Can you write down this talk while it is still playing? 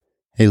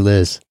Hey,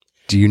 Liz,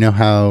 do you know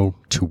how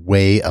to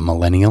weigh a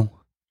millennial?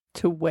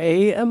 To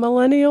weigh a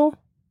millennial?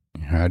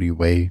 How do you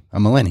weigh a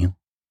millennial?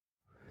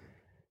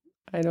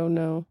 I don't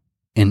know.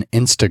 In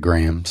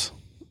Instagrams.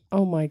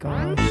 Oh my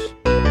gosh.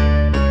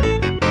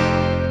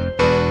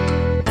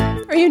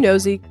 Are you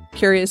nosy,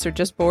 curious, or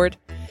just bored?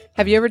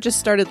 Have you ever just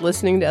started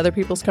listening to other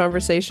people's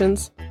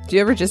conversations? Do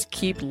you ever just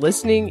keep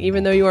listening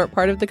even though you aren't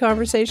part of the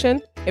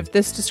conversation? If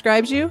this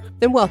describes you,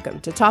 then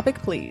welcome to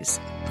Topic Please.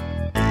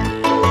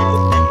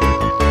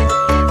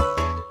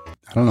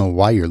 I don't know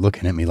why you're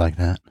looking at me like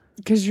that.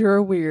 Because you're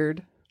a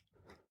weird.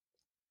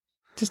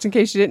 Just in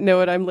case you didn't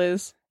know it, I'm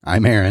Liz.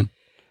 I'm Aaron.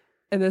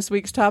 And this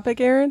week's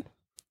topic, Aaron?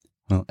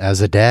 Well,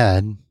 as a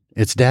dad,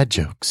 it's dad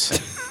jokes.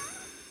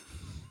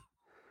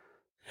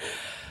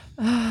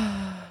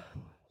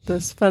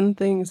 Those fun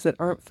things that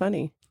aren't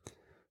funny.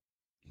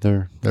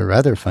 They're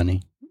rather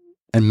funny.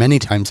 And many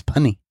times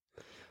punny.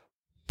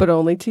 But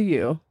only to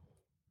you.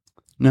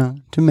 No,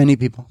 to many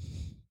people.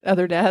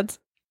 Other dads?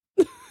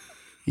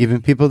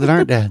 Even people that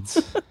aren't dads.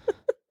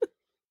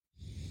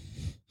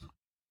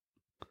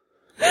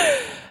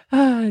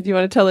 Do you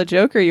want to tell a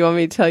joke, or you want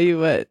me to tell you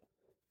what,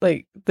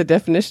 like, the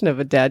definition of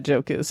a dad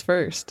joke is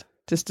first?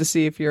 Just to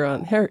see if you're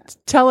on. Here,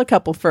 tell a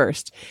couple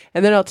first,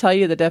 and then I'll tell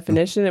you the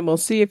definition, and we'll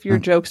see if your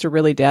jokes are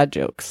really dad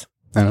jokes.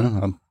 I don't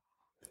know.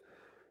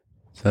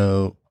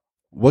 So,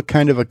 what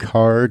kind of a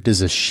car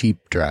does a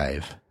sheep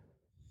drive?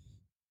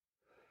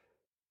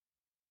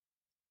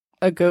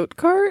 A goat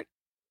cart?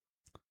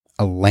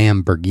 A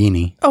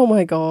Lamborghini. Oh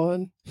my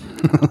God.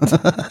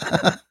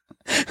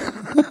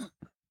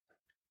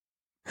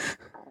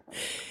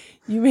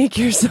 You make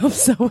yourself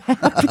so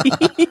happy.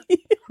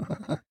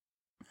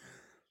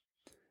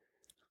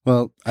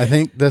 Well, I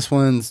think this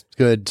one's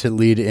good to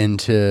lead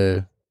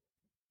into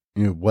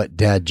what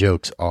dad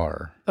jokes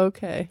are.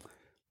 Okay.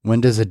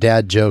 When does a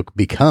dad joke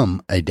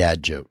become a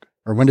dad joke?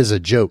 Or when does a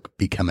joke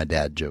become a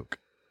dad joke?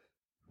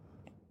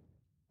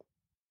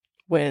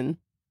 When?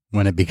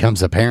 When it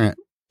becomes apparent.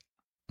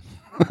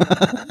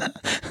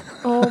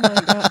 Oh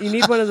my God. You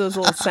need one of those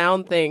little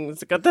sound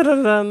things.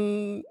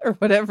 Or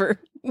whatever.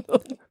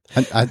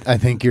 I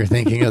think you're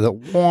thinking of the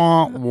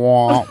wah,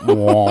 wah,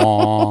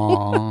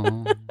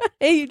 wah.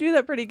 Hey, you do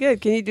that pretty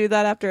good. Can you do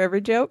that after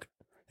every joke?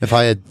 If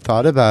I had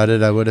thought about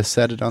it, I would have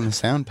set it on the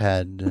sound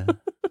pad.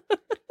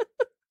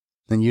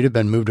 Then you'd have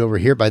been moved over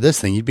here by this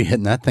thing. You'd be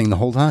hitting that thing the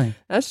whole time.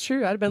 That's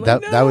true. I'd have been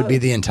like, That would be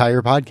the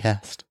entire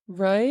podcast.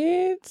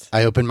 Right?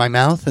 I open my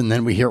mouth and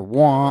then we hear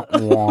wah,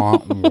 wah,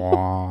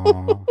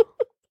 wah.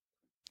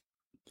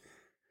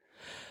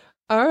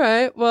 All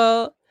right.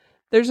 Well,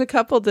 there's a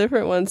couple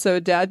different ones. So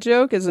a dad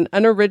joke is an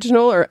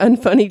unoriginal or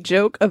unfunny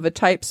joke of a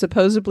type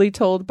supposedly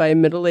told by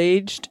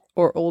middle-aged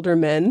or older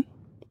men.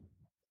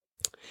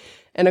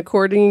 And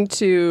according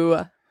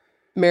to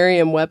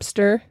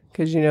Merriam-Webster,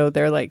 because,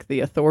 they're like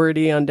the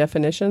authority on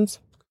definitions,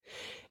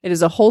 it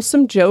is a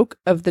wholesome joke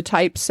of the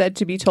type said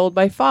to be told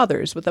by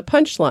fathers with a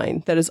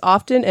punchline that is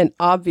often an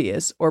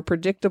obvious or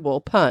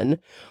predictable pun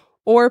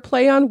or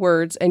play on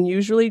words and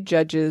usually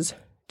judges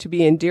to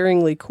be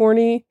endearingly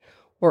corny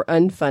or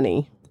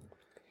unfunny.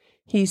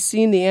 He's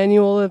seen the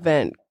annual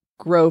event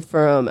grow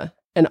from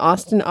an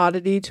Austin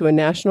oddity to a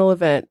national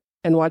event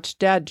and watched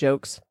dad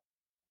jokes,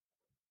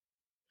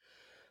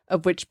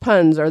 of which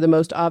puns are the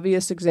most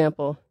obvious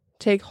example,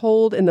 take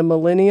hold in the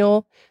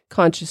millennial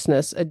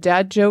consciousness. A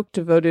dad joke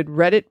devoted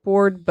Reddit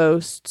board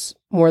boasts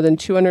more than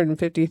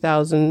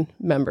 250,000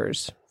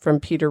 members, from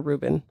Peter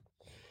Rubin.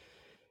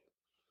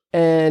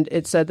 And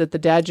it said that the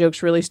dad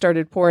jokes really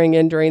started pouring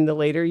in during the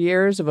later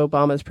years of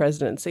Obama's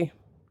presidency.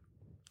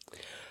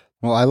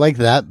 Well, I like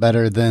that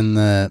better than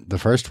the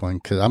first one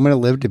because I'm going to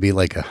live to be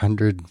like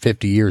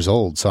 150 years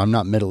old, so I'm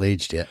not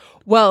middle-aged yet.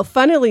 Well,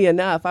 funnily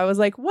enough, I was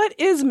like, what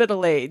is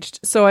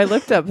middle-aged? So I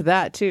looked up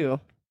that too.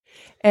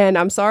 And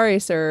I'm sorry,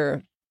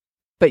 sir,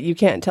 but you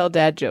can't tell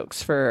dad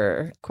jokes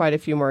for quite a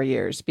few more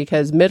years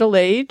because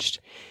middle-aged,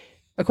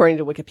 according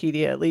to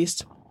Wikipedia at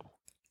least,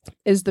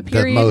 is the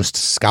period... The most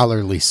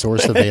scholarly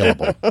source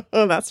available.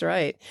 That's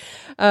right.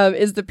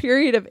 Is the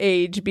period of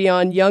age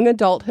beyond young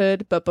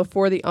adulthood, but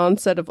before the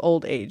onset of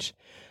old age.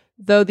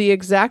 Though the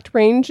exact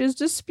range is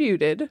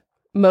disputed,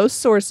 most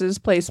sources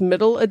place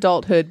middle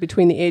adulthood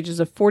between the ages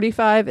of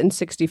 45 and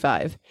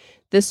 65.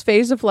 This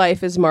phase of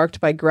life is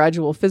marked by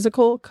gradual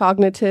physical,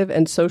 cognitive,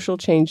 and social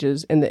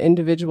changes in the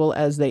individual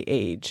as they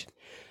age.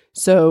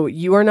 So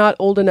you are not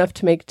old enough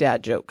to make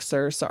dad jokes,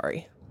 sir.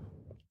 Sorry.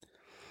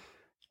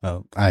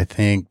 Well, I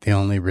think the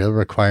only real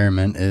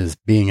requirement is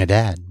being a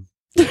dad.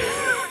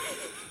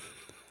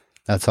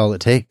 That's all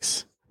it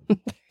takes.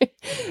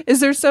 Is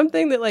there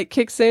something that like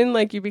kicks in,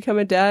 like you become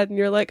a dad and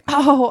you're like,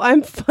 oh,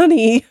 I'm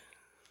funny?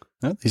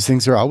 No, these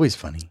things are always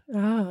funny.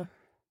 Ah.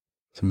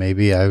 So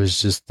maybe I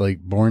was just like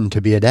born to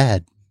be a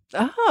dad.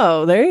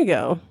 Oh, there you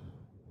go.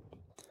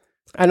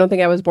 I don't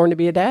think I was born to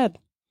be a dad.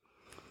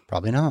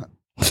 Probably not.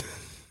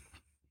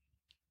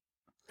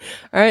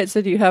 All right.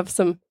 So do you have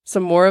some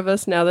more of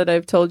us now that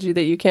I've told you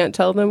that you can't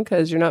tell them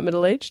because you're not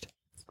middle-aged?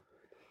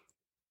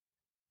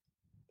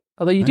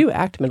 Although you do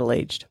act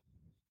middle-aged.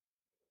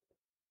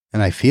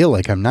 And I feel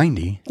like I'm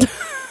 90.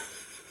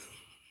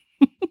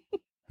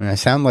 And I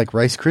sound like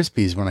Rice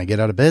Krispies when I get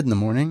out of bed in the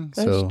morning.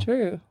 That's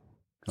true.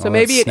 So all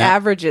maybe that it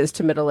averages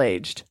to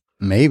middle-aged.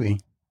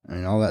 Maybe. I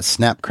mean, all that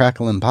snap,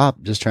 crackle, and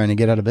pop just trying to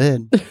get out of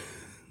bed.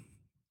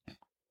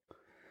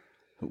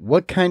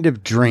 What kind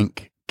of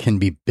drink can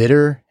be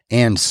bitter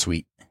and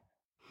sweet?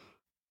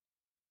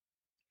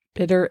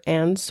 Bitter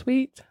and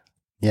sweet?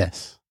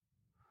 Yes.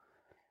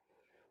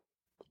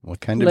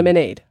 What kind of...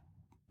 Lemonade.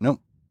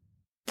 Nope.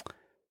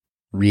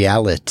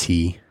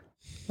 Reality.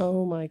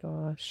 Oh my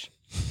gosh.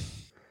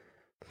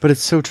 But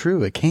it's so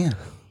true. It can.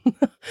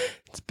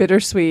 It's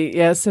bittersweet.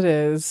 Yes, it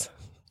is.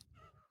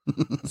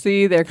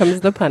 See, there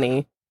comes the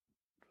punny.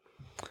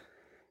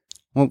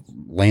 Well,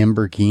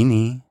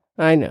 Lamborghini.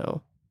 I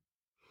know.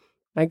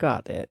 I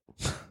got it.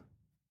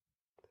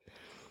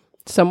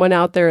 Someone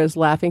out there is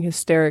laughing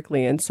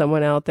hysterically, and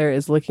someone out there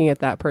is looking at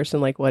that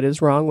person like, what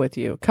is wrong with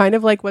you? Kind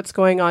of like what's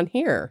going on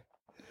here.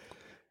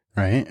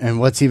 Right. And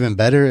what's even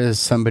better is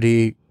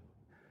somebody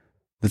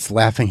that's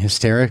laughing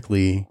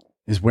hysterically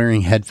is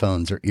wearing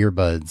headphones or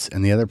earbuds,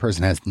 and the other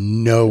person has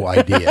no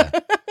idea.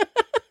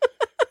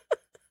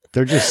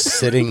 They're just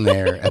sitting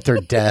there at their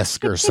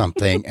desk or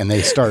something, and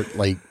they start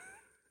like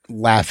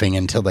laughing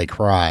until they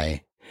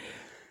cry.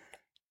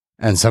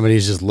 And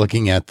somebody's just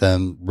looking at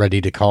them,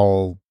 ready to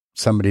call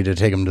somebody to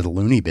take them to the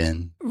loony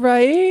bin.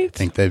 Right? I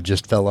think they've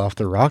just fell off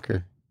their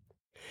rocker.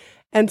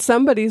 And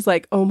somebody's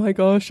like, oh my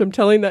gosh, I'm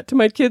telling that to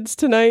my kids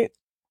tonight.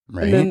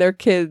 Right. And then their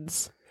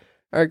kids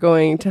are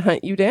going to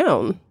hunt you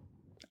down.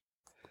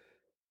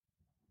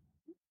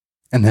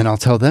 And then I'll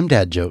tell them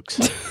dad jokes.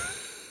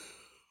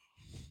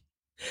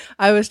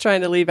 I was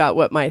trying to leave out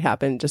what might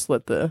happen. Just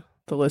let the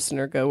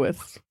listener go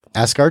with.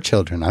 Ask our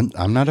children.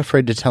 I'm not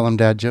afraid to tell them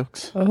dad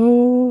jokes.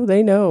 Oh,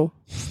 they know.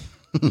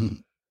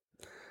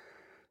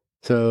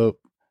 So,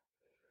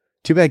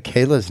 too bad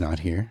Kayla's not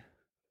here.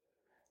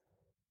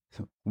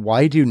 So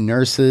why do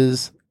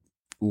nurses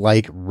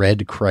like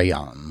red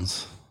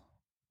crayons?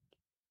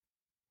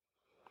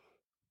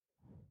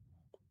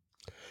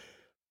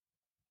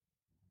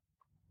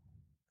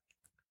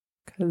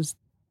 Because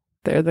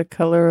they're the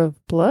color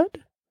of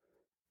blood?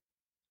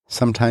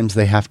 Sometimes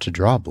they have to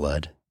draw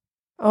blood.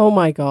 Oh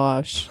my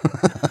gosh.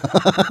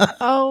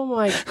 Oh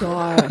my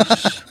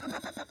gosh.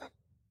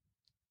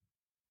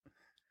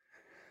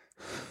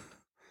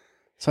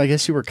 So I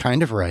guess you were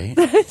kind of right.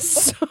 That is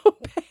so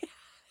bad.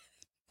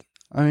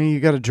 I mean,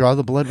 you got to draw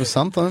the blood with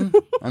something.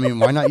 I mean,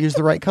 why not use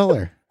the right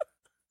color?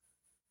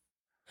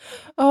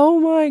 Oh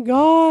my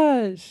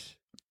gosh.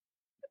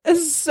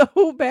 It's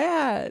so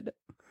bad.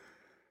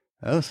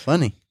 That was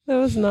funny. That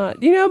was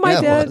not. You know, my Yeah,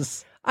 it dad,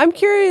 was. I'm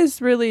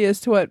curious really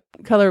as to what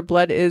color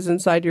blood is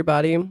inside your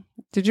body.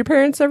 Did your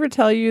parents ever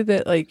tell you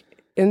that, like,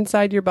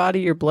 inside your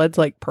body, your blood's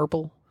like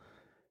purple?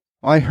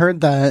 Well, I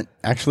heard that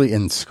actually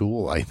in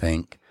school, I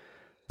think.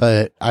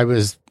 But I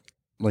was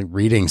like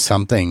reading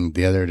something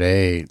the other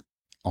day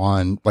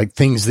on like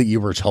things that you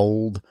were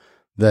told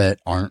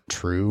that aren't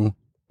true.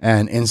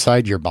 And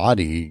inside your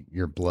body,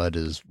 your blood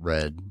is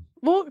red.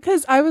 Well,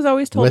 because I was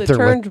always told With it or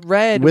turned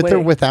red. With when or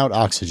it- without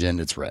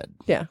oxygen, it's red.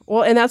 Yeah.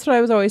 Well, and that's what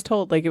I was always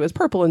told. Like, it was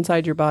purple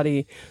inside your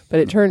body,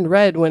 but it turned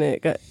red when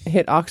it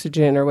hit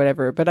oxygen or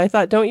whatever. But I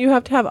thought, don't you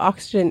have to have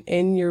oxygen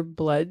in your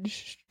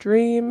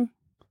bloodstream?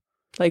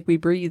 Like, we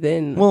breathe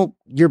in. Well,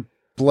 your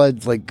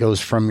blood like goes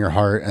from your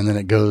heart and then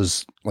it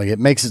goes like it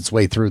makes its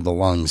way through the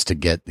lungs to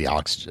get the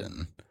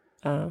oxygen.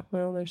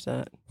 Well, there's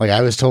that. Like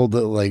I was told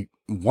that like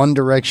one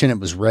direction it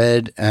was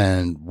red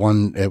and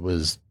one it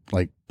was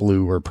like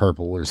blue or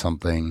purple or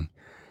something.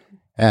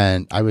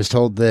 And I was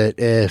told that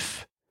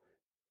if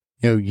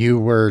you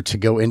were to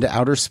go into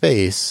outer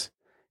space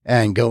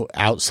and go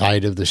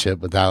outside of the ship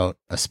without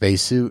a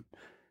spacesuit,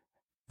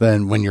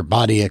 then when your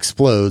body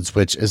explodes,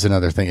 which is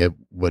another thing, it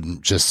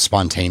wouldn't just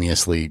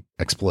spontaneously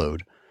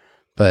explode,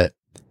 but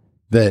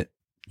that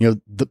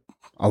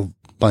a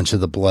bunch of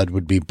the blood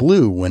would be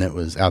blue when it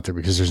was out there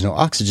because there's no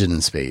oxygen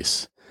in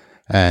space,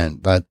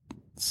 and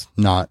that's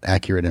not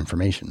accurate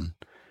information.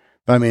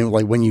 But I mean,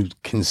 like when you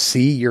can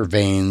see your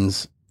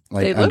veins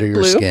like under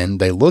your skin,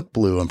 they look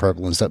blue and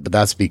purple and stuff, but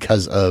that's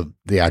because of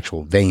the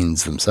actual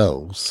veins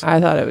themselves. I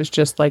thought it was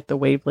just like the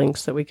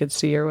wavelengths that we could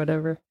see or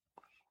whatever.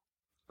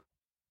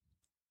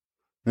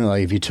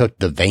 Like if you took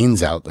the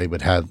veins out, they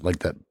would have like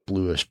that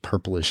bluish,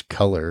 purplish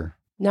color.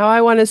 Now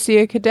I want to see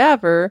a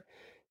cadaver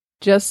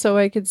just so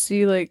I could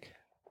see like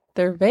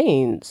their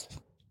veins.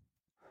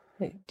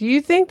 Do you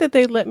think that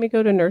they'd let me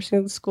go to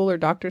nursing school or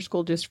doctor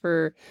school just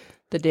for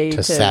the day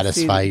to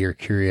satisfy your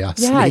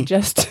curiosity? Yeah,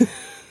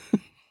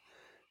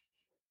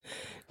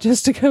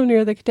 just to go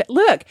near the cadaver.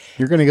 Look,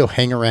 you're going to go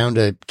hang around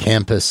a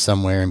campus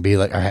somewhere and be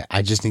like, all right,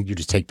 I just need you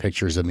to take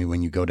pictures of me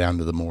when you go down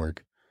to the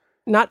morgue.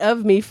 Not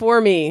of me,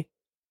 for me.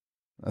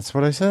 That's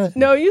what I said.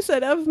 No, you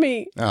said of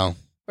me. Oh.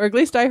 Or at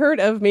least I heard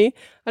of me.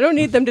 I don't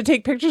need them to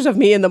take pictures of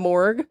me in the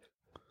morgue.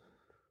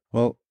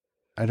 Well,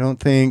 I don't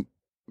think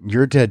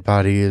your dead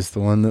body is the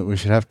one that we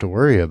should have to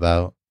worry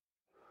about.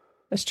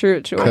 That's true.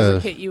 It should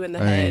always hit you in the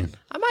head.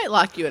 I might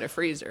lock you in a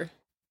freezer.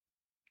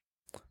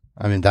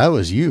 I mean, that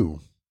was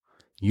you.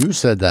 You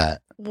said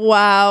that.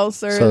 Wow,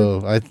 sir.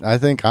 So I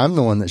think I'm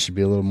the one that should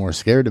be a little more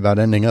scared about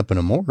ending up in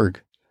a morgue.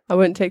 I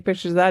wouldn't take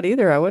pictures of that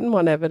either. I wouldn't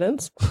want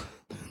evidence.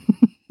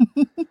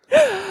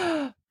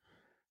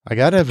 I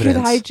got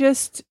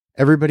evidence.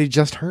 Everybody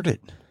just heard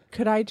it.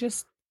 Could I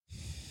just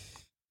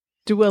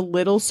do a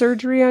little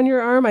surgery on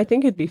your arm? I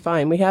think it'd be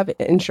fine. We have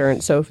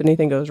insurance, so if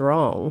anything goes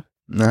wrong.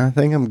 No, I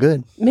think I'm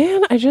good.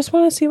 Man, I just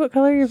want to see what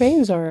color your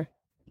veins are.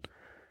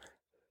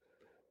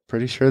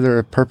 Pretty sure they're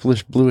a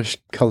purplish bluish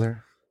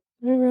color.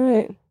 All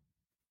right.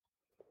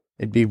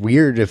 It'd be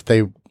weird if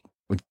they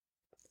would,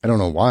 I don't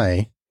know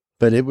why,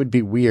 but it would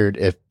be weird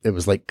if it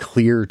was like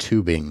clear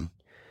tubing.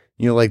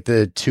 You know, like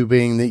the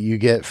tubing that you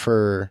get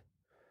for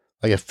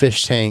like a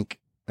fish tank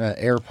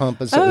air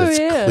pump and stuff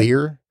that's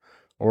clear,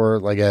 or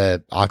like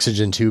a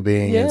oxygen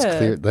tubing is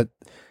clear. That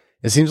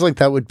it seems like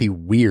that would be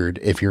weird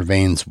if your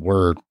veins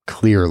were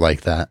clear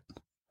like that.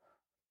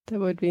 That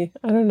would be.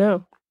 I don't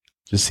know.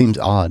 Just seems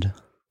odd.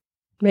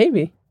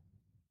 Maybe.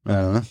 I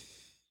don't know.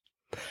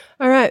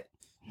 All right.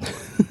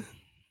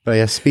 But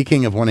yeah,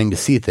 speaking of wanting to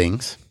see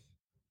things,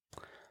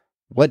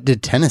 what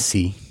did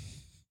Tennessee?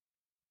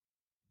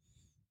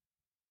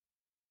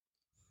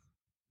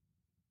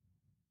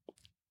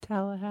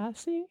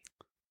 Tallahassee?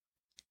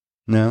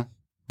 No,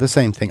 the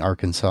same thing,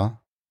 Arkansas.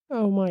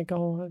 Oh my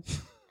God.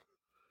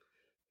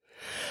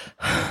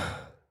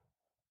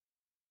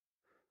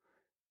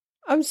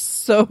 I'm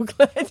so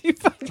glad you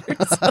found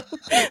yourself.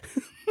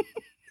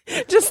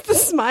 Just the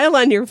smile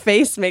on your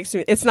face makes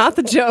me, it's not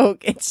the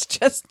joke. It's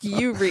just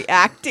you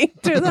reacting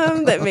to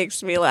them that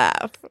makes me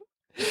laugh.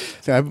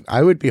 So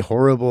I would be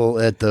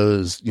horrible at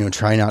those,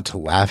 try not to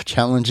laugh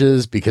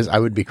challenges because I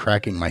would be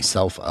cracking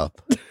myself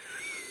up.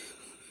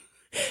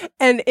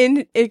 And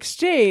in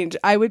exchange,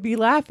 I would be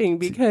laughing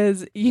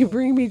because you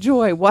bring me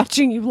joy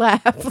watching you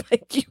laugh.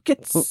 Like you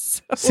get so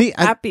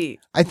happy.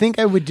 I think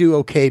I would do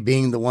okay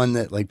being the one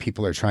that like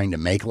people are trying to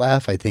make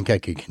laugh. I think I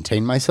could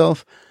contain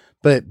myself.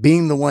 But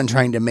being the one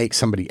trying to make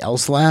somebody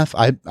else laugh,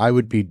 I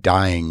would be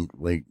dying,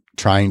 like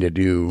trying to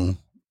do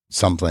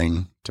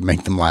something to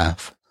make them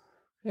laugh.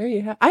 There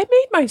you have. I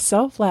made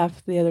myself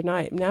laugh the other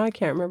night. Now I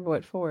can't remember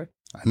what for.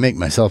 I make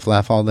myself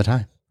laugh all the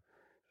time.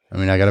 I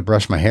mean, I got to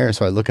brush my hair,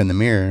 so I look in the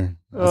mirror.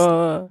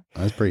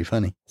 That's pretty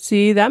funny.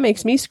 See, that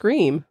makes me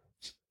scream.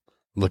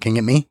 Looking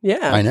at me?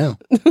 Yeah. I know.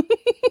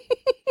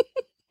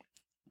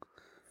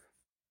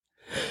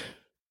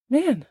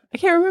 Man, I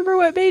can't remember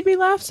what made me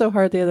laugh so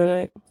hard the other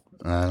night.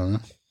 I don't know.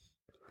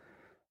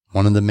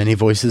 One of the many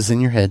voices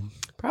in your head.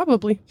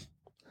 Probably.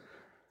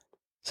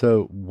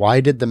 So, why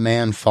did the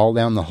man fall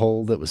down the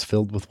hole that was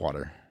filled with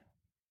water?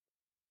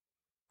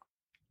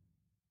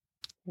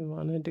 He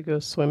wanted to go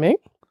swimming?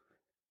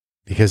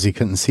 Because he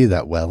couldn't see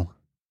that well.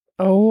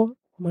 Oh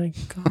my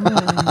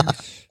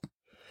gosh.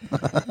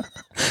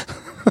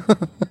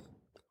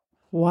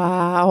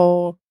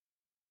 Wow.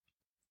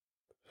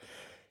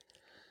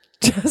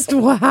 Just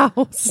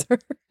wow, sir.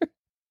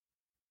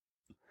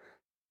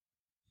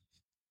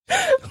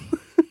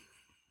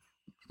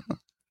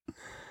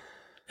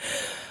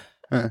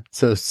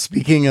 So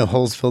speaking of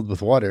holes filled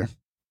with water,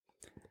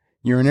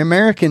 you're an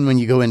American when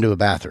you go into a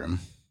bathroom,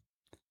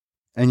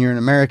 and you're an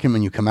American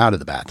when you come out of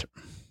the bathroom.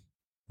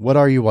 What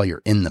are you while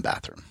you're in the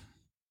bathroom?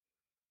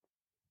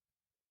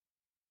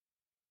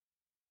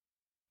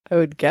 I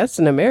would guess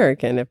an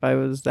American if I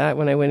was that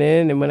when I went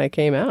in and when I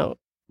came out.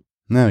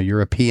 No,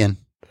 European.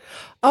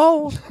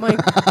 Oh my!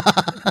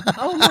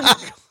 Oh my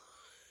God.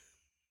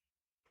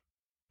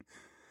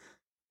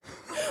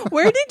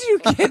 Where did you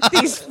get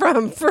these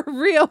from for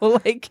real?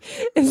 Like,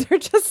 is there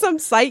just some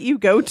site you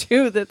go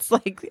to that's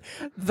like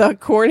the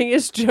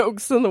corniest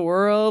jokes in the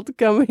world?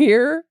 Come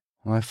here.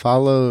 Well, I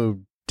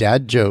follow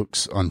dad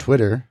jokes on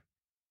Twitter.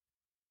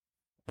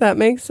 That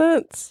makes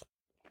sense.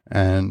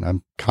 And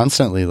I'm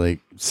constantly like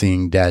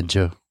seeing dad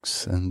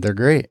jokes, and they're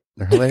great.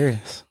 They're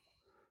hilarious.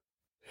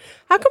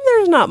 How come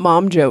there's not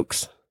mom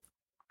jokes?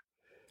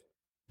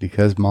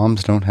 Because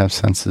moms don't have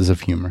senses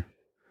of humor.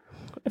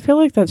 I feel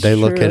like that's They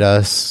true. look at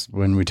us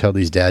when we tell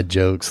these dad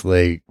jokes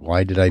like,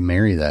 why did I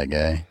marry that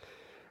guy?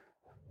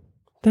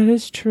 That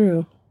is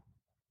true.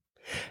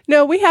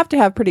 No, we have to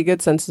have pretty good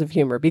senses of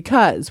humor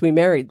because we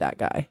married that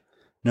guy.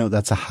 No,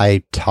 that's a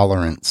high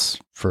tolerance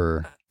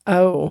for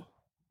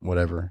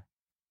whatever.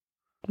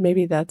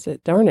 Maybe that's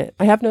it. Darn it.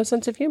 I have no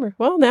sense of humor.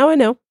 Well, now I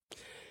know.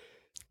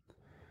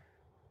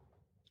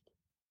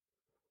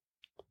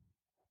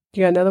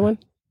 You got another one?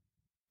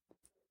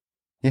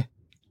 Yeah.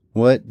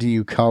 What do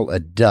you call a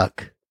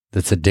duck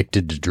that's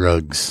addicted to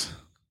drugs?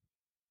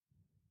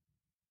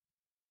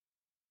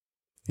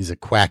 He's a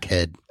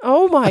quackhead.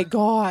 Oh my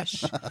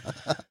gosh.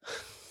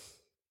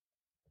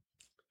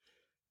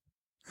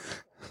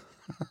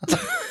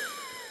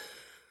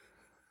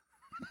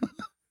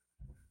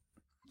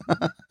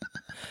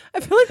 I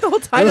feel like the whole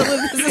title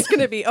of this is going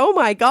to be, oh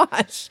my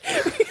gosh.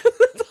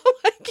 That's all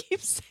I keep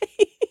saying.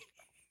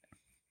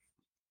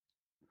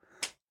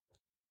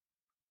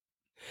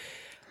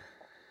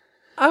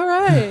 All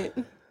right.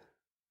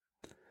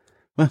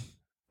 Well,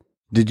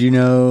 did you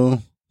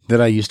know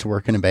that I used to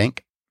work in a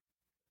bank?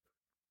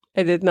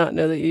 I did not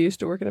know that you used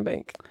to work in a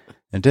bank.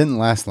 It didn't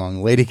last long.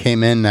 A lady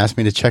came in and asked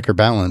me to check her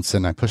balance,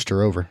 and I pushed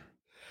her over.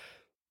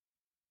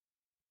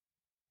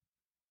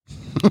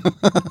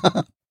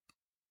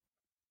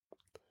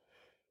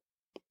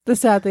 The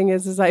sad thing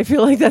is I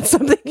feel like that's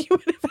something you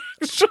would have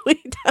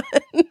actually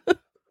done.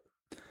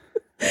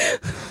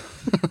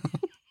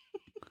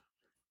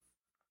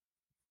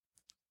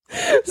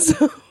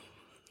 So,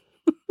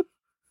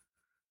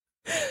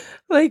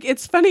 like,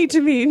 it's funny to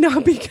me,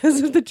 not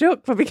because of the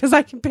joke, but because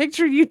I can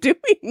picture you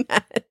doing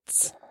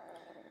that.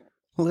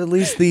 Well, at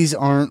least these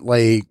aren't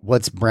like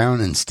what's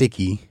brown and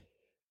sticky.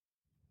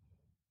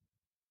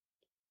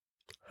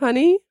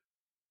 Honey?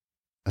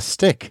 A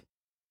stick.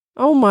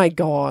 Oh my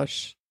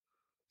gosh.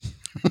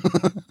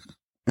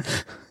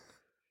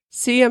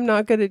 See, I'm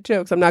not good at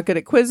jokes. I'm not good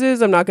at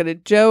quizzes. I'm not good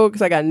at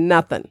jokes. I got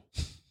nothing.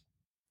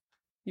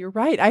 You're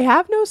right. I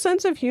have no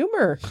sense of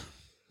humor.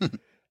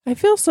 I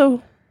feel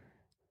so...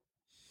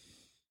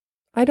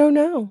 I don't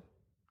know.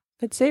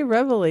 I'd say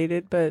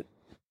revelated, but...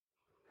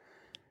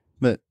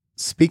 But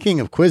speaking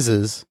of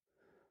quizzes,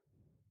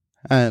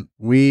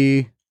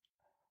 we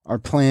are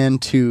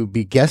planned to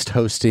be guest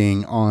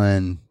hosting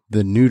on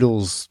the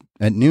Noodles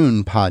at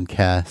Noon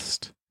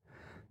podcast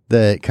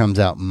that comes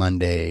out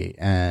Monday,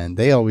 and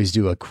they always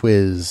do a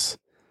quiz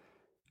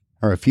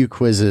or a few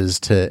quizzes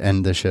to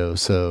end the show.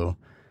 So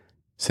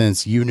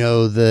since you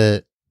know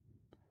that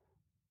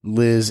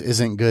Liz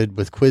isn't good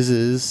with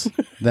quizzes,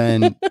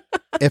 then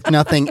if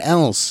nothing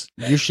else,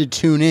 you should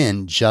tune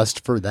in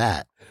just for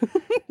that.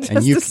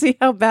 Just to see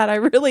how bad I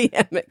really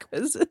am at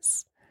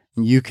quizzes.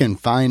 You can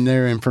find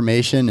their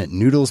information at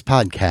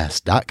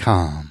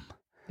noodlespodcast.com.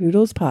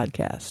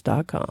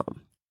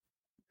 Noodlespodcast.com.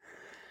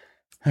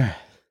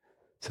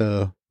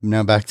 So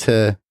now back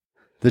to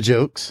the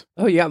jokes.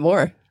 Oh, you got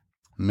more?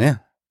 Yeah.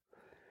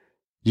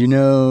 You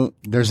know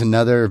there's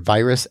another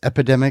virus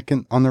epidemic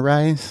on the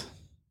rise?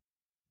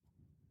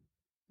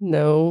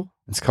 No.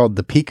 It's called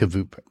the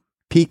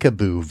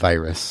peekaboo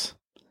virus.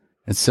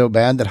 It's so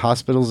bad that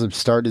hospitals have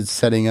started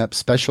setting up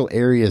special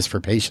areas for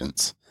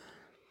patients.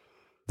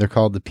 They're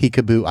called the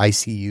peekaboo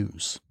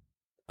ICUs.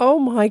 Oh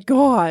my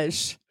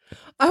gosh.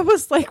 I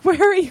was like, where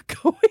are you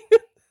going?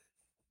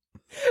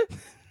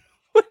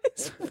 What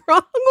is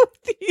wrong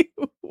with you?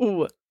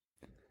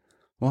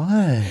 What?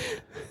 I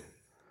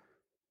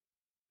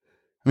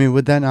mean,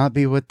 would that not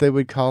be what they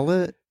would call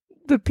it?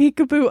 The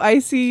peekaboo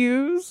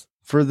ICUs?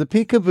 For the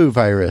peekaboo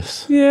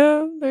virus.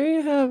 Yeah, there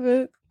you have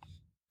it.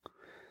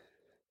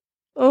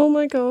 Oh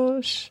my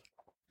gosh.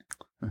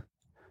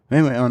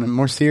 Anyway, on a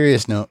more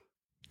serious note,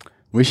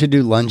 we should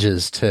do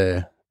lunges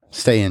to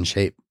stay in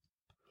shape.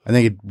 I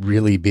think it'd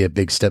really be a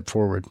big step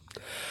forward.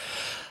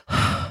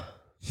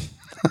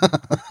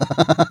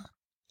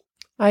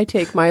 I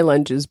take my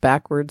lunges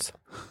backwards.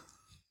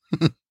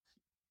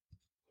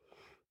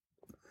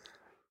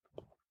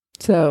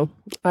 So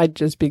I'd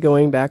just be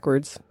going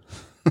backwards.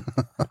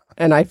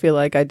 And I feel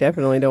like I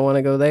definitely don't want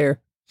to go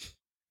there.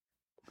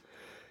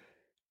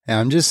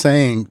 Yeah, I'm just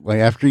saying, like,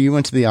 after you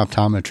went to the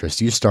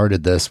optometrist, you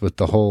started this with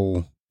the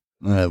whole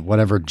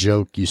whatever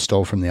joke you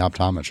stole from the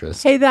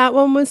optometrist. Hey, that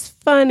one was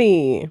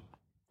funny.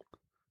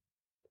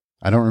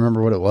 I don't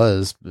remember what it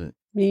was, but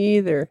Me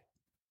either.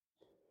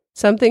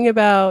 Something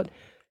about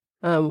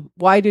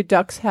why do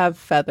ducks have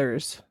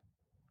feathers?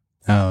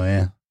 oh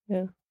yeah.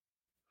 Yeah.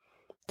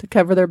 To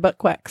cover their butt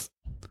quacks.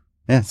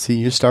 Yeah, see,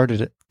 you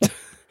started it.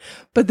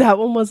 But that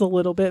one was a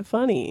little bit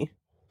funny.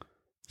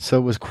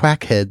 So was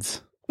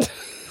quackheads.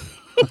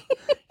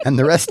 And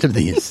the rest of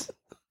these.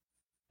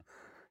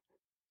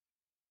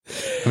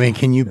 I mean,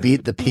 can you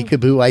beat the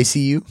peekaboo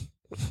ICU?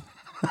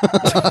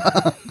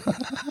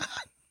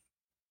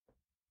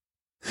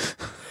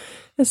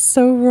 It's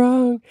so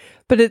wrong.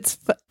 But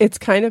it's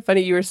kind of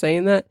funny you were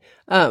saying that.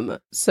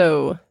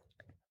 So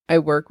I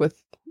work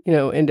with,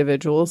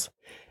 individuals,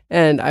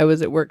 and I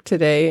was at work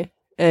today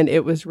and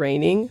it was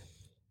raining,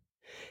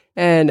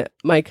 and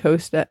my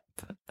co-step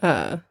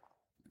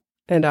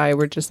and I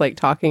were just like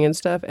talking and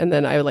stuff, and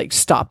then I like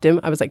stopped him.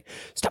 I was like,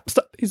 stop.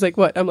 He's like,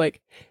 what? I'm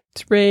like,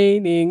 it's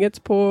raining, it's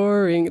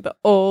pouring, the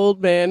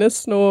old man is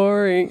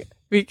snoring,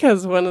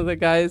 because one of the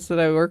guys that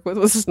I work with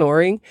was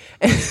snoring.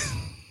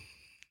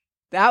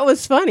 That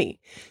was funny.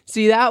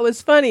 See, that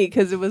was funny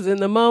because it was in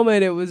the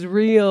moment. It was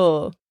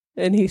real.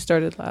 And he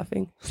started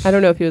laughing. I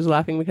don't know if he was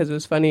laughing because it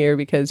was funny or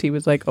because he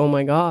was like, oh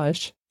my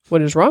gosh,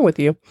 what is wrong with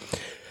you?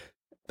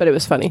 But it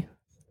was funny.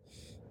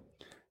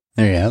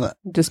 There you have it.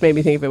 Just made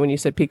me think of it when you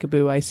said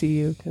peekaboo, I see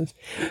you. Because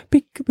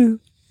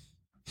peekaboo,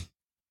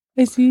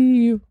 I see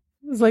you.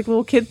 It was like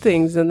little kid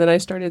things. And then I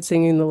started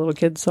singing the little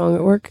kid song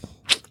at work.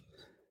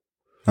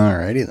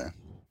 Alrighty then.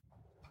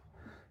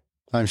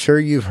 I'm sure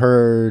you've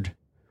heard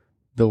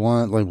the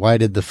one, like, why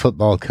did the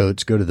football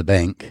coach go to the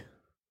bank?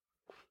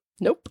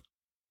 Nope.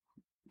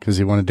 Because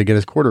he wanted to get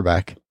his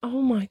quarterback.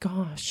 Oh my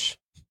gosh.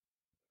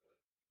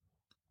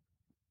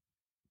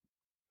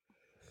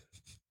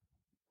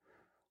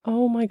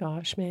 Oh my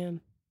gosh,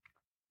 man.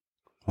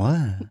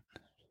 What?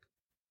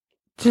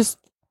 Just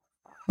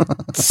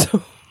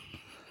so.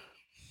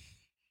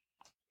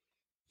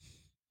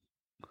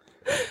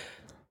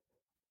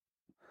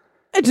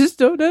 I just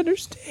don't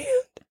understand.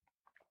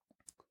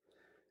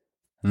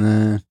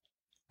 Nah,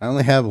 I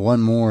only have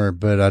one more,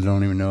 but I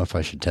don't even know if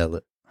I should tell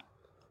it.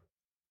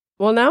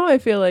 Well, now I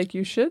feel like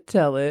you should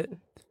tell it.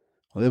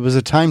 Well, it was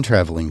a time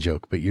traveling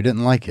joke, but you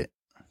didn't like it.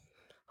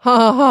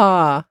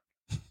 Ha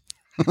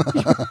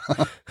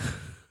ha.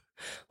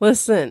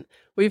 Listen,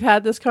 we've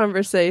had this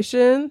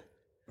conversation.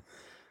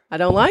 I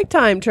don't like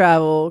time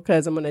travel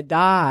because I'm going to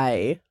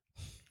die.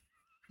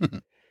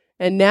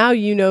 And now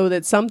you know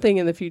that something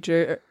in the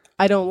future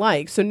I don't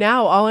like. So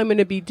now all I'm going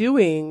to be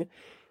doing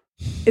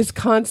is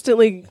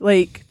constantly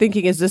like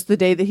thinking, is this the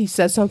day that he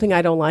says something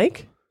I don't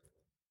like?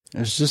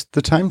 It's just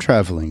the time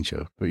traveling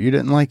joke, but you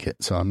didn't like it,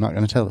 so I'm not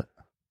going to tell it.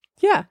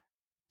 Yeah.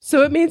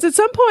 So it means at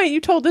some point you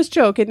told this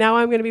joke, and now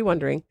I'm going to be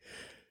wondering,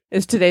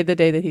 is today the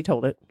day that he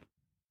told it?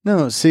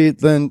 No, see,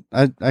 then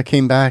I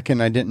came back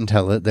and I didn't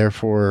tell it,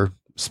 therefore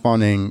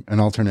spawning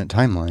an alternate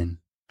timeline.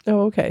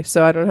 Oh, okay.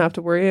 So I don't have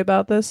to worry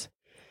about this?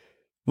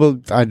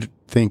 Well, I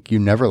think you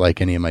never like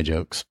any of my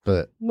jokes,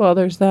 but... Well,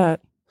 there's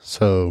that.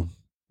 So,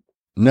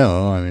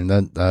 no, I mean,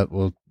 that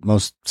will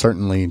most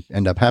certainly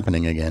end up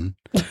happening again.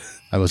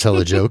 I will tell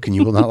a joke and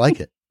you will not like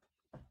it.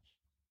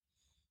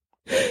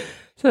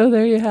 So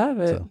there you have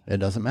it. So it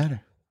doesn't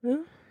matter.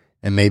 Yeah.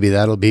 And maybe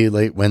that'll be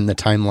like when the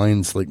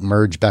timelines like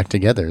merge back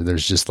together.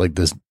 There's just like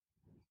this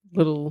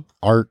Little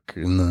arc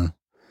in the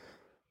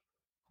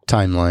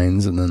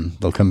timelines and then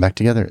they'll come back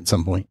together at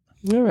some point.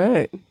 All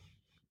right.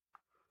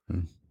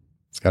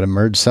 It's got to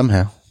merge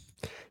somehow.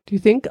 Do you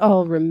think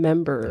I'll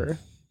remember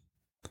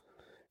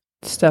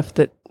stuff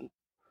that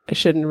I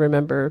shouldn't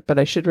remember, but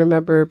I should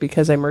remember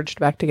because I merged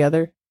back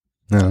together?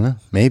 I don't know.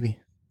 Maybe.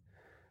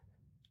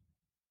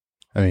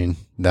 I mean,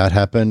 that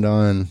happened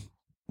on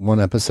one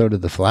episode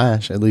of The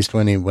Flash, at least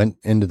when he went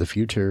into the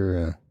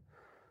future,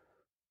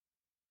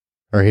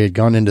 or he had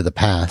gone into the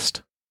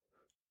past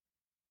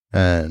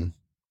and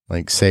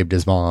like saved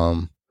his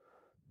mom.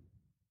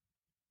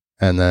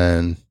 And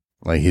then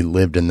like he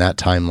lived in that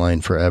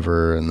timeline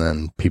forever. And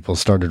then people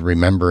started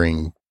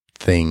remembering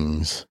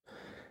things.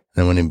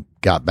 And when he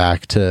got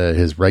back to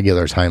his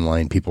regular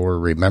timeline, people were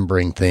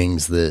remembering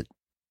things that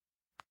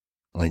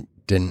like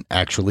didn't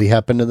actually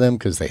happen to them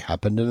because they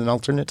happened in an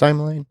alternate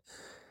timeline.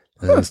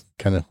 It was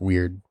kind of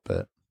weird,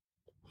 but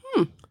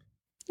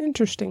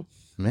Interesting.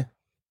 yeah.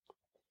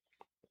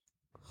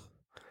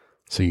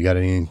 So you got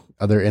any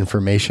other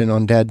information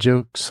on dad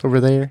jokes over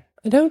there?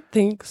 I don't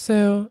think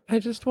so. I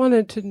just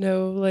wanted to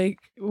know, like,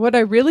 what I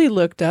really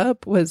looked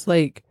up was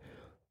like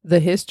the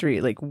history.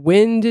 Like,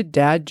 when did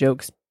dad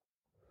jokes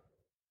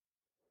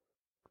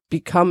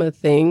become a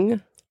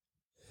thing?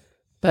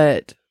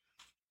 But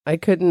I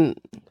couldn't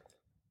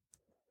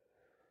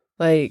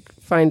like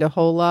find a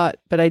whole lot,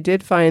 but I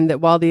did find that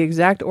while the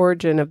exact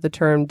origin of the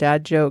term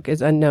dad joke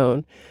is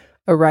unknown,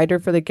 a writer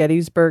for the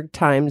Gettysburg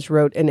Times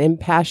wrote an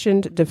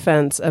impassioned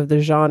defense of the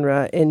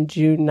genre in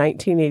June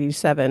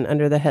 1987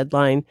 under the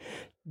headline,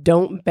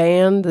 "Don't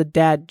ban the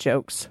dad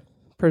jokes,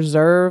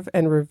 preserve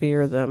and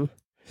revere them."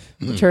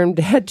 The term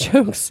dad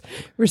jokes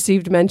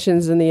received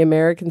mentions in the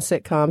American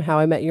sitcom How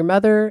I Met Your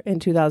Mother in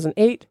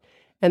 2008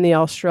 and the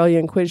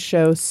Australian quiz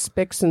show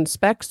Spicks and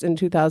Specks in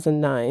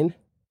 2009.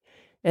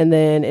 And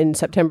then in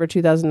September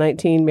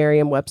 2019,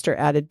 Merriam-Webster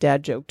added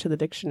dad joke to the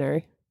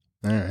dictionary.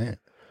 All right.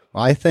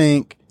 Well, I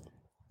think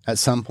at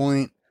some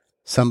point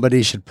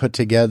somebody should put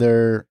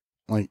together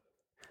like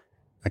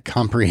a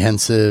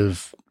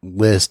comprehensive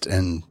list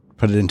and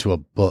put it into a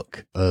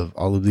book of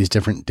all of these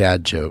different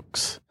dad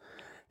jokes.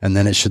 And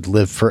then it should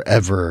live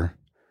forever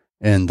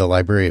in the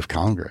Library of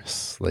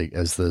Congress, like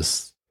as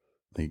this,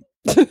 like,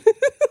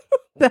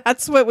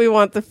 That's what we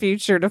want the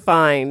future to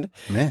find.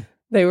 man.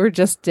 They were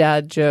just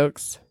dad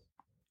jokes.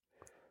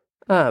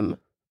 But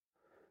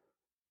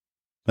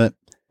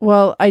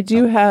Well, I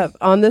do have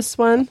on this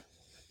one,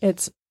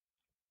 it's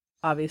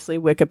obviously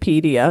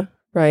Wikipedia,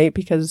 right?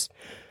 Because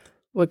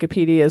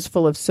Wikipedia is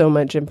full of so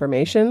much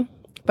information.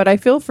 But I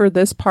feel for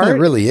this part, it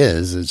really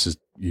is. It's just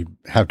you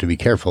have to be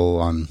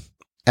careful on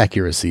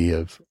accuracy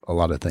of a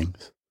lot of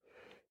things.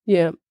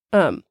 yeah.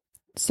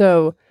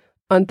 So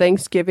on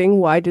Thanksgiving,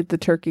 why did the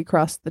turkey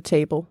cross the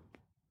table?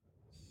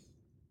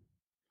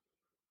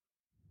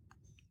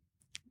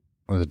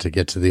 Was it to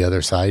get to the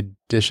other side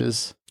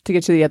dishes? To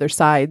get to the other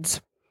sides.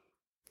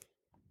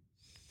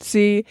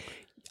 See,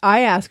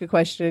 I ask a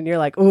question and you're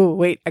like, oh,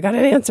 wait, I got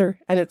an answer.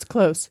 And it's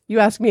close. You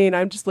ask me and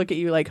I'm just look at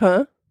you like,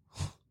 huh?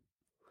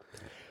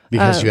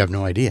 Because you have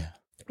no idea.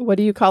 What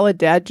do you call a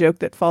dad joke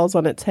that falls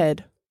on its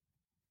head?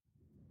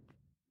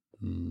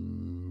 I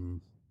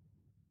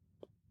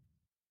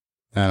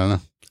don't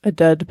know. A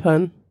dud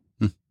pun.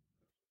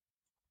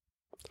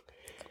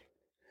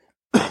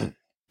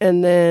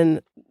 And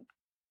then,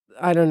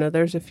 I don't know,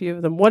 there's a few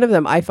of them. One of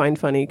them I find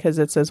funny because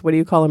it says, what do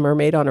you call a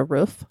mermaid on a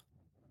roof?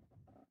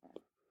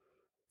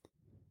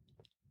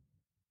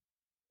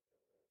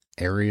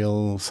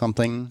 Aerial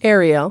something?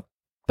 Ariel.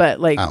 But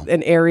like Oh.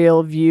 an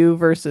aerial view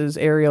versus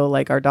Ariel,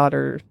 like our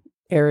daughter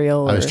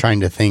Ariel. I was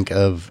trying to think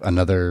of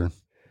another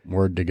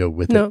word to go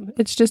with it. No,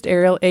 it's just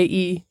Ariel,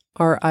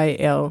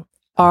 Aeril.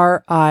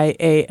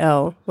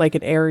 RIAL, like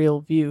an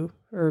aerial view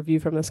or a view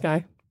from the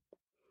sky.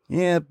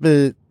 Yeah,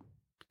 but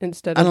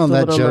Instead I of don't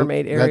the know, Little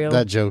Mermaid Ariel.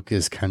 that joke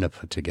is kind of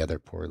put together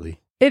poorly.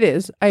 It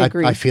is. I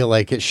agree. I feel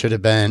like it should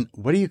have been,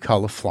 what do you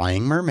call a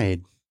flying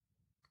mermaid?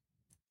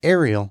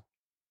 Ariel.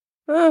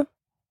 That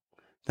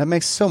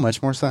makes so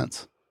much more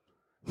sense.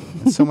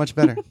 It's so much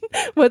better.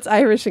 What's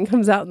Irish and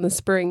comes out in the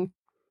spring?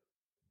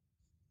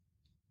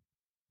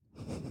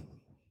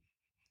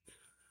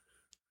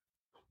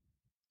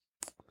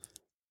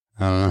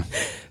 I don't know.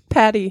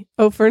 Patty.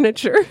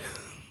 Furniture.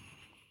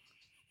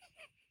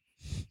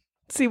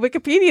 See,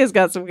 Wikipedia's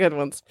got some good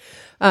ones.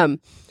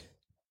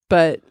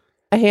 But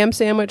a ham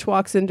sandwich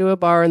walks into a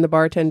bar and the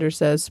bartender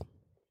says,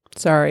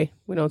 "Sorry,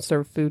 we don't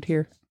serve food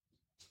here."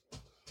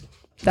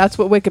 That's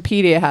what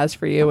Wikipedia has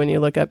for you when you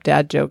look up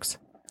dad jokes.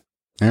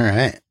 All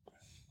right.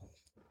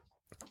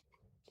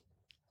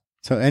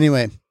 So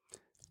anyway,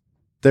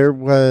 there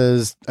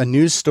was a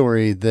news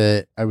story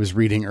that I was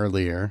reading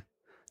earlier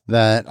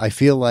that I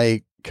feel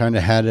like kind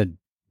of had a,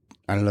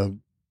 I don't know,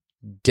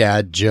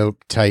 dad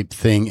joke type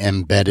thing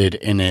embedded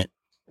in it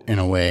in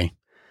a way.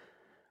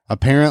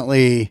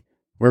 Apparently,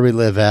 where we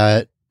live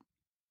at,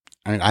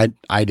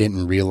 I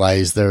didn't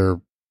realize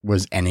there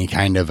was any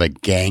kind of a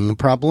gang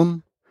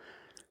problem.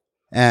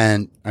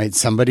 And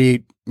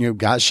somebody,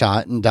 got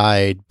shot and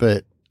died,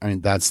 but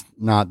that's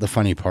not the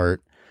funny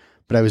part.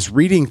 But I was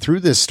reading through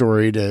this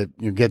story to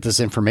get this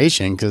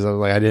information because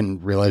I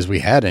didn't realize we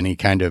had any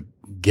kind of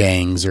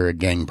gangs or a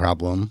gang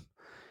problem.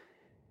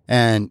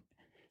 And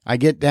I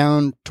get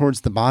down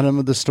towards the bottom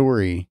of the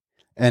story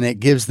and it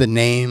gives the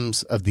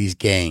names of these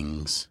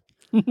gangs.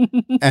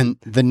 And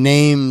the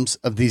names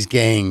of these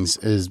gangs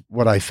is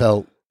what I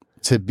felt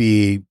to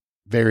be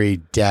very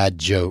dad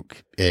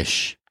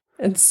joke-ish.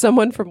 And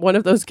someone from one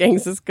of those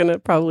gangs is going to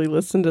probably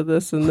listen to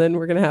this, and then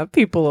we're going to have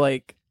people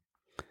like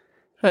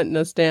hunting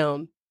us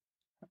down.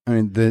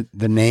 The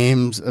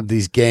names of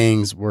these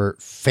gangs were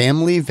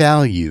Family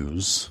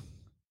Values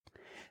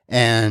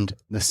and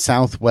the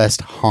Southwest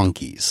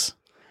Honkies.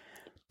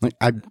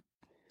 I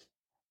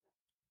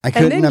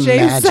couldn't and then imagine.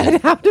 James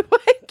said, "How do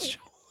I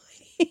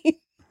join?"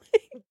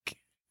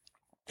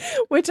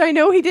 Which I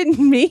know he didn't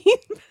mean.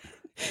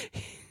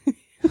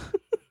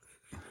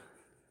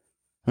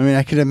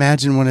 I could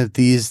imagine one of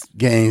these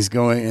gangs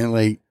going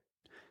and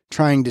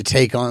trying to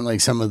take on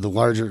some of the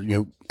larger,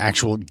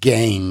 actual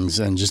gangs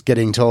and just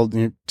getting told,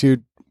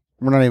 dude,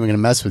 we're not even going to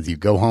mess with you.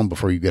 Go home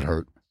before you get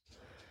hurt.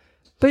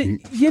 But,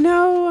 you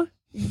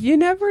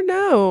never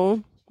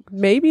know.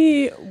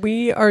 Maybe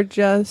we are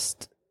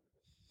just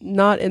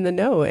not in the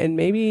know. And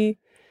maybe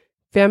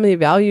Family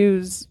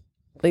Values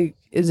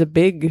is a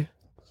big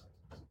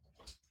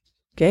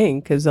gang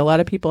because a lot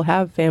of people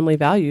have family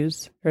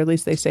values, or at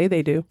least they say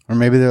they do. Or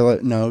maybe they're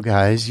like, no,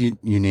 guys, you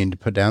need to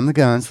put down the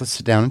guns. Let's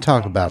sit down and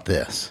talk about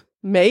this.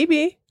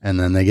 Maybe. And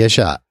then they get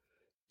shot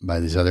by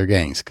these other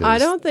gangs. I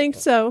don't think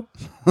so.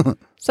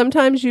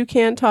 Sometimes you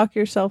can talk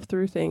yourself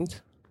through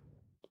things.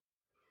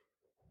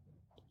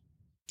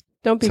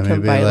 Don't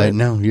become violent.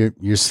 No,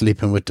 you're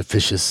sleeping with the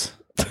fishes.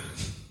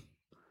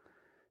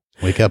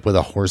 Wake up with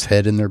a horse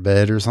head in their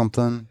bed or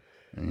something.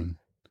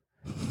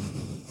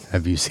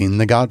 Have you seen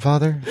The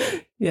Godfather?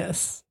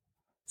 Yes.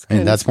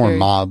 That's more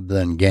mob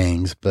than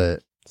gangs,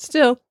 but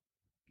still.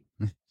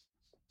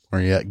 Or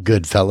you got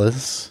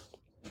Goodfellas.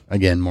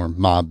 Again, more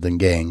mob than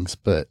gangs,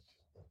 but.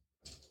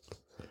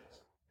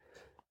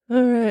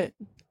 All right.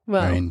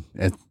 Well,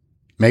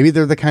 maybe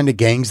they're the kind of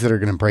gangs that are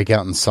going to break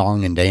out in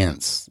song and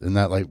dance. Isn't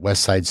that like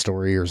West Side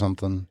Story or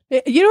something?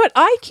 You know what?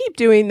 I keep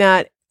doing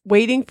that,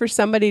 waiting for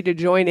somebody to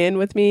join in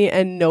with me,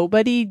 and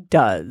nobody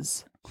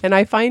does. And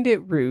I find it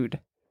rude.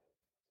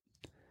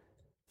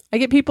 I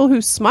get people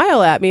who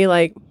smile at me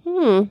like,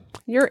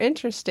 you're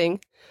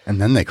interesting. And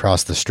then they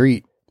cross the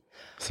street.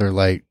 So they're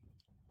like,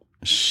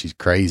 she's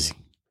crazy.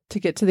 To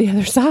get to the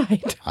other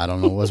side. I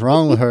don't know what's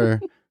wrong with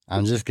her.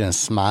 I'm just going to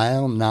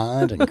smile,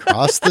 nod, and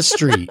cross the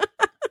street.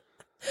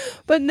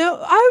 But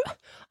no, I'm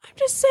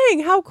just saying,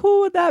 how cool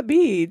would that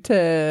be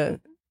to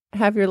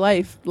have your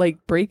life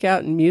break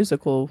out in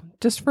musical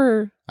just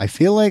for... I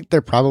feel like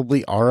there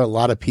probably are a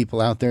lot of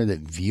people out there that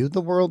view the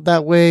world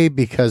that way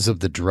because of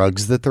the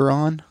drugs that they're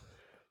on.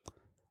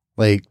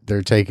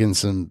 They're taking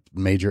some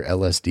major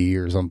LSD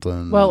or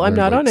something. Well, I'm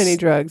not on any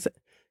drugs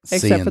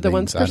except for the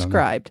ones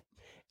prescribed.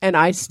 And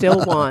I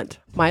still want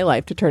my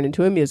life to turn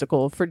into a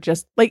musical for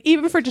just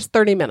even for just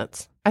 30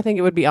 minutes. I think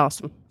it would be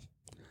awesome.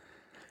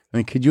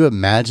 Could you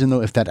imagine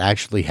though if that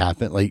actually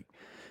happened?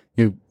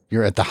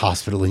 You're at the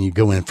hospital and you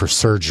go in for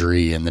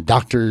surgery and the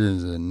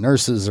doctors and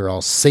nurses are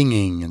all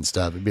singing and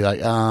stuff. It'd be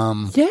like,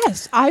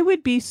 yes, I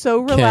would be so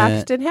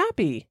relaxed and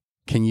happy.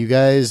 Can you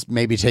guys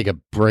maybe take a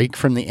break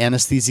from the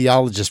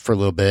anesthesiologist for a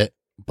little bit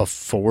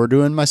before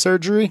doing my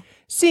surgery?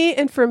 See,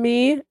 and for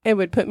me, it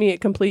would put me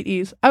at complete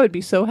ease. I would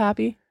be so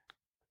happy.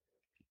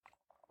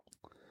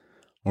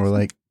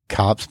 Or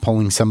cops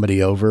pulling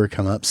somebody over,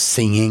 come up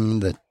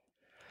singing the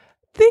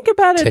think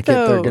about it, ticket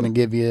though. They're going to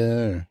give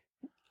you.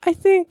 I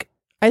think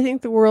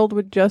the world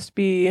would just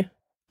be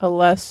a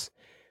less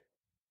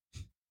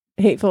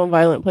hateful and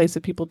violent place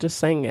that people just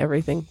sang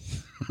everything.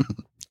 I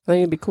think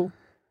it'd be cool.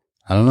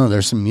 I don't know.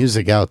 There's some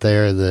music out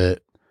there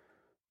that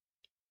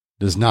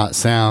does not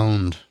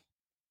sound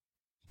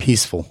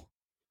peaceful.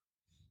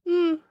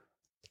 I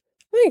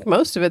think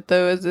most of it,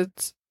 though, is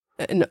it's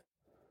an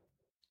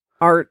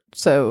art.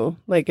 So,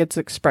 like, it's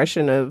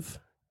expression of,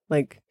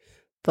 like,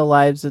 the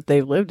lives that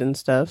they've lived and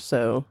stuff.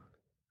 So,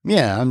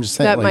 yeah, I'm just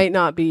saying that like, might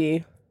not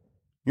be.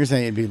 You're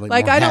saying it'd be like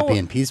Like, more I don't- happy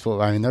and peaceful.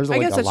 I mean, there's I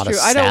like guess a that's lot true.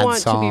 of I sad don't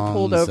want to be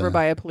pulled songs, over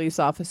by a police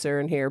officer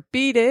and hear,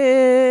 beat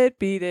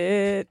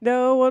it.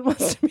 No one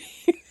wants to be.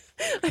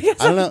 I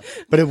don't know,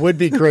 but it would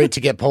be great to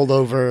get pulled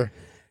over.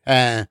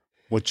 And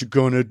what you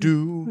gonna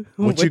do?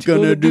 What you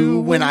gonna do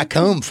when I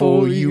come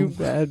for you?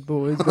 Bad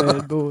boys,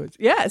 bad boys.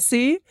 Yeah,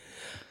 see?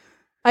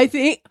 I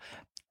think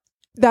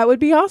that would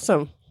be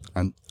awesome.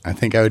 I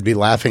think I would be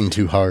laughing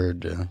too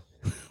hard.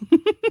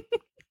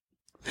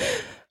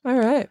 All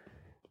right.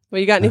 Well,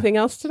 you got anything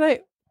else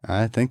tonight?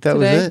 I think that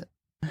Today? was it.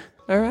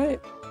 All right.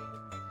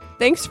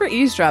 Thanks for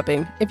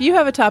eavesdropping. If you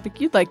have a topic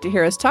you'd like to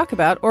hear us talk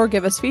about or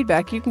give us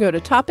feedback, you can go to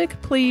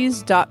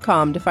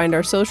topicplease.com to find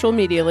our social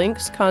media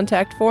links,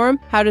 contact form,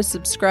 how to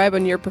subscribe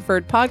on your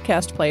preferred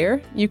podcast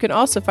player. You can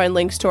also find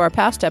links to our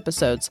past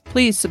episodes.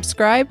 Please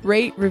subscribe,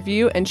 rate,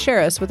 review, and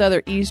share us with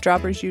other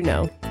eavesdroppers you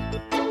know.